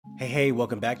Hey,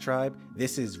 welcome back, tribe.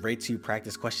 This is RayTube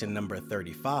practice question number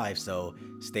 35, so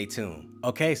stay tuned.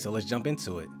 Okay, so let's jump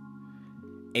into it.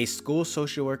 A school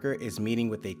social worker is meeting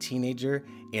with a teenager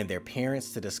and their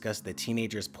parents to discuss the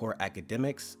teenager's poor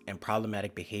academics and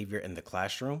problematic behavior in the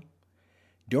classroom.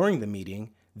 During the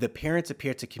meeting, the parents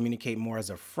appear to communicate more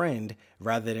as a friend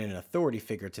rather than an authority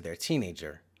figure to their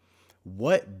teenager.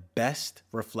 What best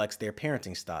reflects their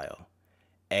parenting style?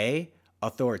 A,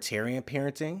 authoritarian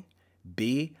parenting,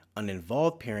 B,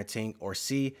 uninvolved parenting, or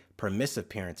C, permissive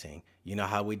parenting. You know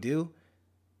how we do?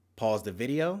 Pause the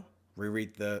video,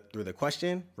 reread through the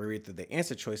question, reread through the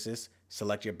answer choices,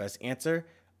 select your best answer,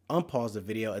 unpause the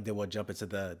video, and then we'll jump into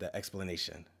the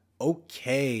explanation.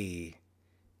 Okay,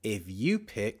 if you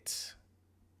picked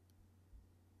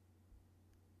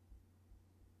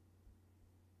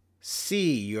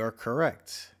C, you're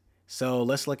correct. So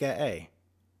let's look at A.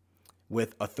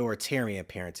 With authoritarian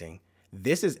parenting,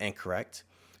 this is incorrect.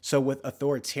 So with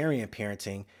authoritarian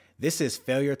parenting, this is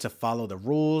failure to follow the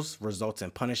rules, results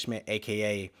in punishment,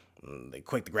 aka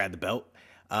quick to grab the belt.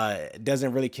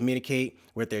 Doesn't really communicate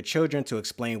with their children to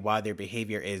explain why their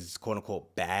behavior is quote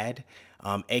unquote bad,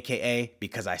 aka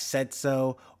because I said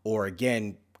so, or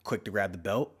again, quick to grab the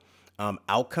belt.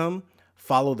 Outcome,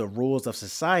 follow the rules of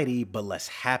society, but less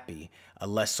happy,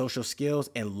 less social skills,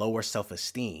 and lower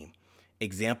self-esteem.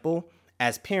 Example,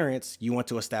 as parents, you want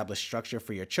to establish structure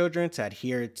for your children to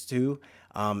adhere to.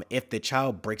 If the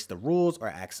child breaks the rules or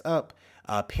acts up,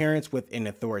 parents with an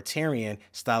authoritarian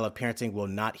style of parenting will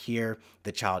not hear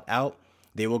the child out.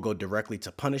 They will go directly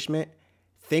to punishment.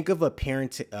 Think of a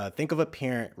parent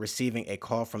receiving a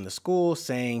call from the school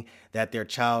saying that their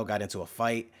child got into a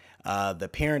fight. The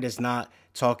parent is not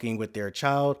talking with their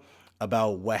child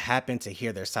about what happened to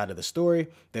hear their side of the story.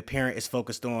 The parent is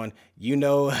focused on, you're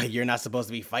not supposed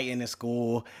to be fighting in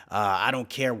school. I don't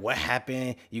care what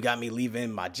happened. You got me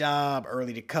leaving my job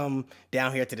early to come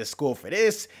down here to the school for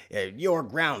this. You're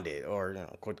grounded, or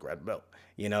quick grab the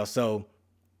belt. So,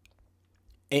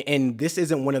 and this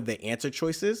isn't one of the answer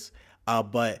choices,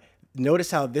 but notice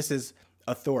how this is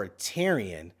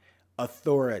authoritarian,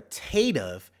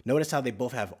 authoritative. Notice how they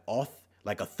both have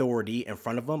authority in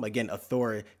front of them. Again,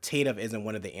 authoritative isn't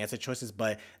one of the answer choices,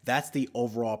 but that's the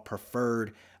overall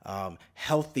preferred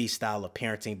healthy style of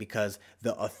parenting, because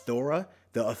the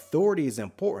authority is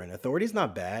important. Authority is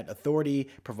not bad. Authority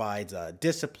provides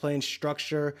discipline,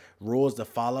 structure, rules to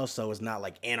follow. So it's not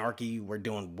like anarchy. We're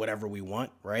doing whatever we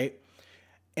want, right?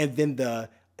 And then the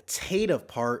tative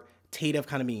part, tative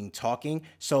kind of meaning talking.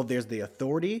 So there's the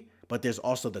authority, but there's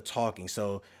also the talking.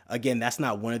 So again, that's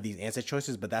not one of these answer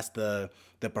choices, but that's the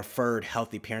preferred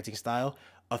healthy parenting style.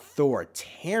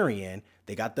 Authoritarian,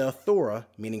 they got the authora,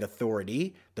 meaning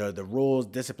authority, the rules,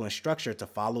 discipline, structure to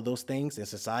follow those things in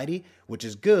society, which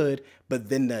is good. But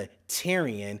then the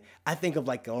tarian, I think of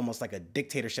almost like a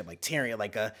dictatorship, like tyranny,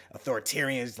 like a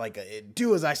authoritarian is like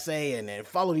do as I say and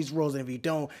follow these rules. And if you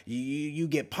don't, you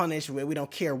get punished. We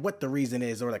don't care what the reason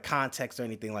is or the context or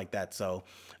anything like that. So,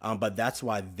 but that's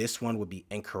why this one would be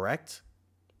incorrect.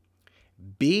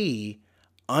 B,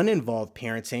 uninvolved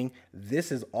parenting.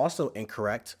 This is also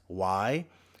incorrect. Why?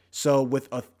 So with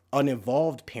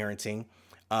uninvolved parenting,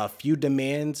 few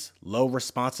demands, low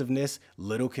responsiveness,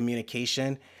 little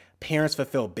communication. Parents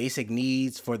fulfill basic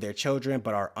needs for their children,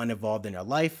 but are uninvolved in their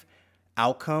life.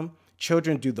 Outcome,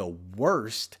 children do the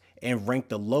worst and rank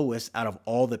the lowest out of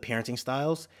all the parenting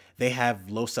styles. They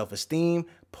have low self-esteem,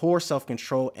 poor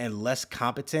self-control, and less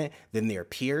competent than their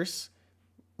peers.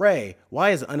 Ray, why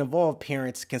is uninvolved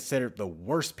parents considered the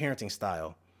worst parenting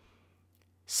style?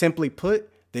 Simply put,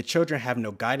 the children have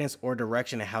no guidance or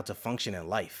direction in how to function in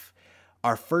life.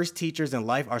 Our first teachers in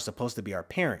life are supposed to be our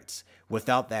parents.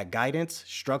 Without that guidance,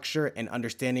 structure, and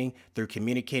understanding through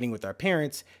communicating with our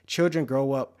parents, children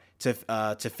grow up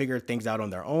to figure things out on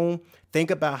their own.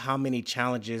 Think about how many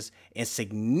challenges and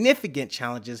significant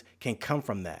challenges can come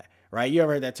from that, right? You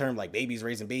ever heard that term like babies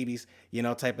raising babies,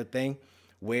 type of thing,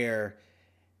 where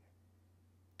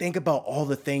think about all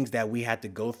the things that we had to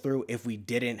go through if we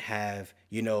didn't have,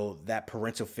 that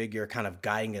parental figure kind of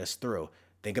guiding us through.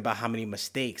 Think about how many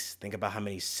mistakes, think about how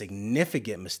many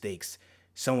significant mistakes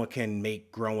someone can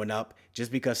make growing up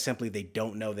just because simply they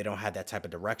don't know, they don't have that type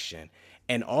of direction.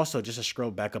 And also, just to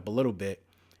scroll back up a little bit,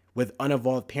 with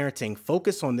uninvolved parenting,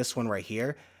 focus on this one right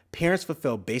here. Parents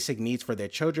fulfill basic needs for their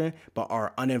children, but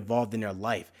are uninvolved in their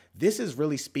life. This is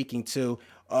really speaking to,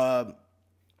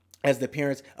 as the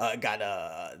parents they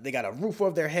got a roof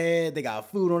over their head, they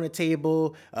got food on the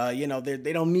table,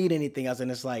 they don't need anything else.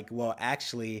 And it's like, well,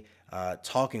 actually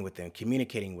talking with them,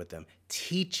 communicating with them,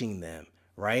 teaching them,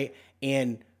 right?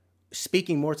 And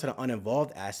speaking more to the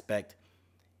uninvolved aspect,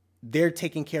 they're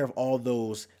taking care of all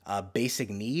those basic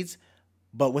needs.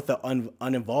 But with the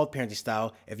uninvolved parenting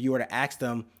style, if you were to ask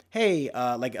them, hey,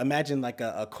 like imagine like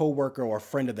a coworker or a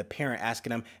friend of the parent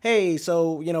asking them, hey,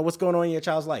 so, what's going on in your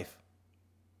child's life?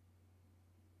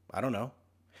 I don't know.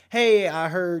 Hey, I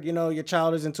heard, your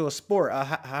child is into a sport.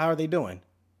 How are they doing?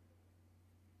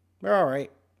 They're all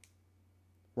right.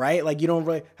 Right? Like you don't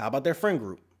really, how about their friend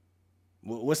group?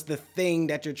 What's the thing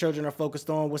that your children are focused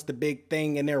on? What's the big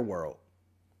thing in their world?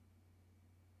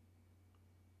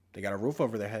 They got a roof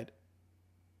over their head.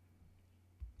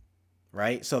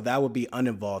 Right? So that would be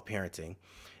uninvolved parenting.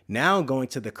 Now going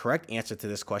to the correct answer to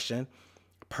this question,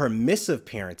 permissive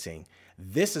parenting.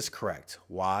 This is correct.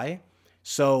 Why?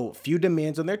 So few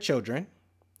demands on their children.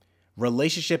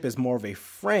 Relationship is more of a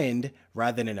friend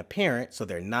rather than a parent. So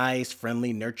they're nice,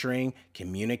 friendly, nurturing,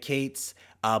 communicates,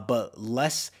 but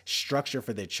less structure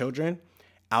for their children.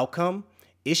 Outcome,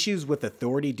 issues with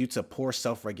authority due to poor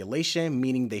self-regulation,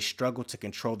 meaning they struggle to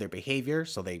control their behavior,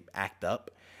 so they act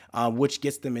up. Which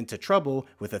gets them into trouble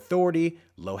with authority,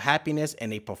 low happiness,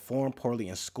 and they perform poorly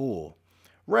in school.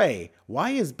 Ray,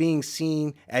 why is being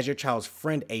seen as your child's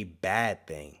friend a bad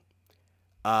thing?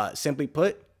 Simply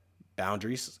put,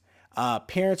 boundaries.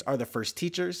 Parents are the first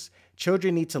teachers.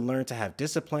 Children need to learn to have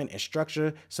discipline and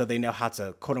structure so they know how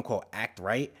to, quote unquote, act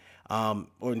right,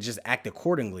 or just act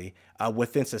accordingly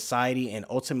within society and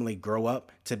ultimately grow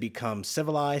up to become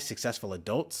civilized, successful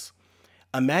adults.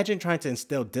 Imagine trying to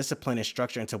instill discipline and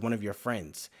structure into one of your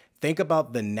friends. Think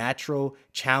about the natural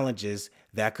challenges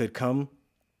that could come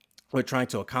with trying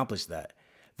to accomplish that.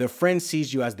 The friend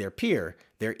sees you as their peer,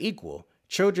 their equal.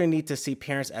 Children need to see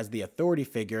parents as the authority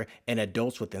figure and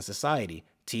adults within society,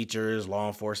 teachers, law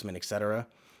enforcement, etc.,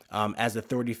 as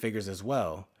authority figures as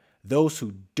well. Those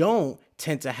who don't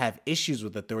tend to have issues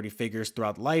with authority figures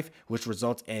throughout life, which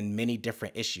results in many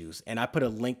different issues. And I put a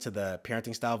link to the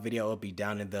parenting style video. It'll be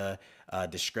down in the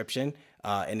description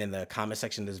and in the comment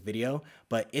section of this video.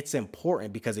 But it's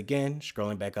important because, again,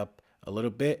 scrolling back up a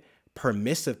little bit,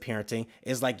 permissive parenting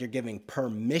is like you're giving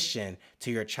permission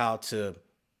to your child to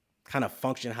kind of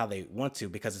function how they want to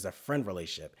because it's a friend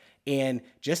relationship. And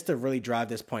just to really drive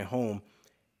this point home,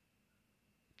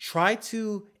 try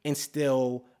to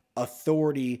instill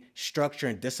authority, structure,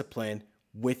 and discipline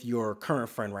with your current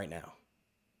friend right now.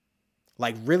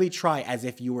 Like really try as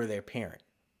if you were their parent.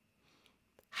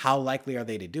 How likely are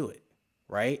they to do it,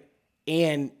 right?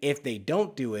 And if they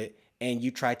don't do it and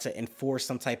you try to enforce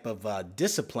some type of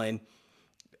discipline,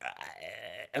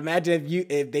 imagine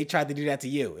if they tried to do that to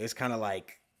you. It's kind of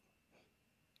like,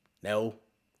 no,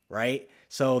 right?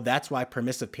 So that's why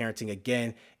permissive parenting,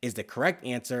 again, is the correct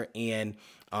answer. And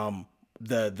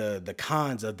the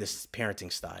cons of this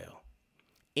parenting style.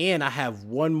 And I have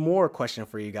one more question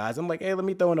for you guys. I'm like, hey, let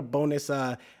me throw in a bonus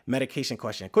medication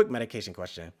question, quick medication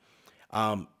question.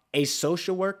 A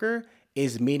social worker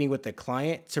is meeting with the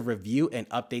client to review and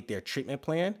update their treatment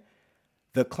plan.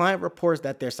 The client reports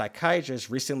that their psychiatrist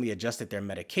recently adjusted their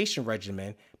medication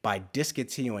regimen by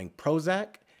discontinuing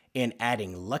Prozac and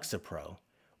adding Lexapro.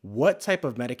 What type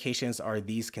of medications are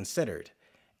these considered?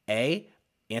 A,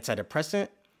 antidepressant,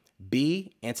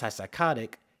 B,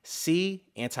 antipsychotic, C,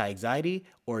 anti-anxiety,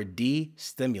 or D,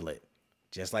 stimulant.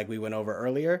 Just like we went over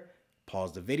earlier,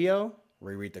 pause the video,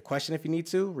 reread the question if you need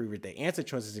to, reread the answer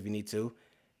choices if you need to,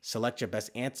 select your best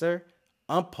answer,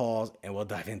 unpause, and we'll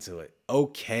dive into it.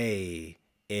 Okay,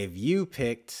 if you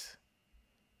picked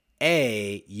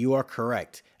A, you are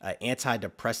correct.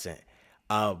 Antidepressant.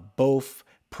 Both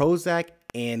Prozac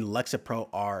and Lexapro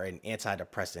are an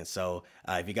antidepressant. So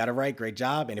if you got it right, great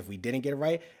job. And if we didn't get it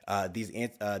right,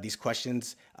 these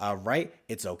questions right,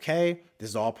 it's okay. This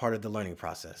is all part of the learning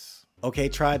process. Okay,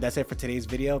 tribe, that's it for today's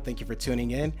video. Thank you for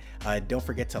tuning in. Don't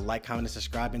forget to like, comment, and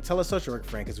subscribe, and tell a social work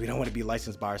friend because we don't want to be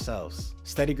licensed by ourselves.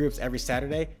 Study groups every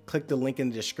Saturday. Click the link in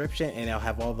the description and I'll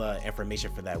have all the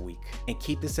information for that week. And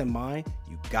keep this in mind,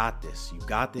 you got this, you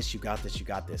got this, you got this, you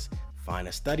got this. Find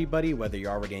a study buddy, whether you're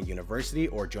already in university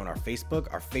or join our Facebook.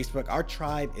 Our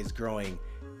tribe is growing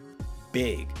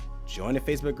big. Join the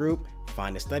Facebook group,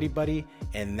 find a study buddy,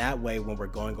 and that way when we're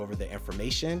going over the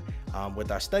information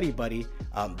with our study buddy,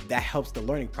 that helps the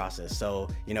learning process. So,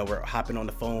 we're hopping on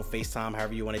the phone, FaceTime,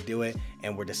 however you want to do it,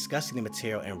 and we're discussing the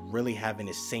material and really having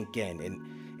it sink in,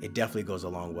 and it definitely goes a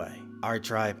long way. All right,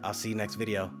 tribe, I'll see you next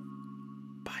video.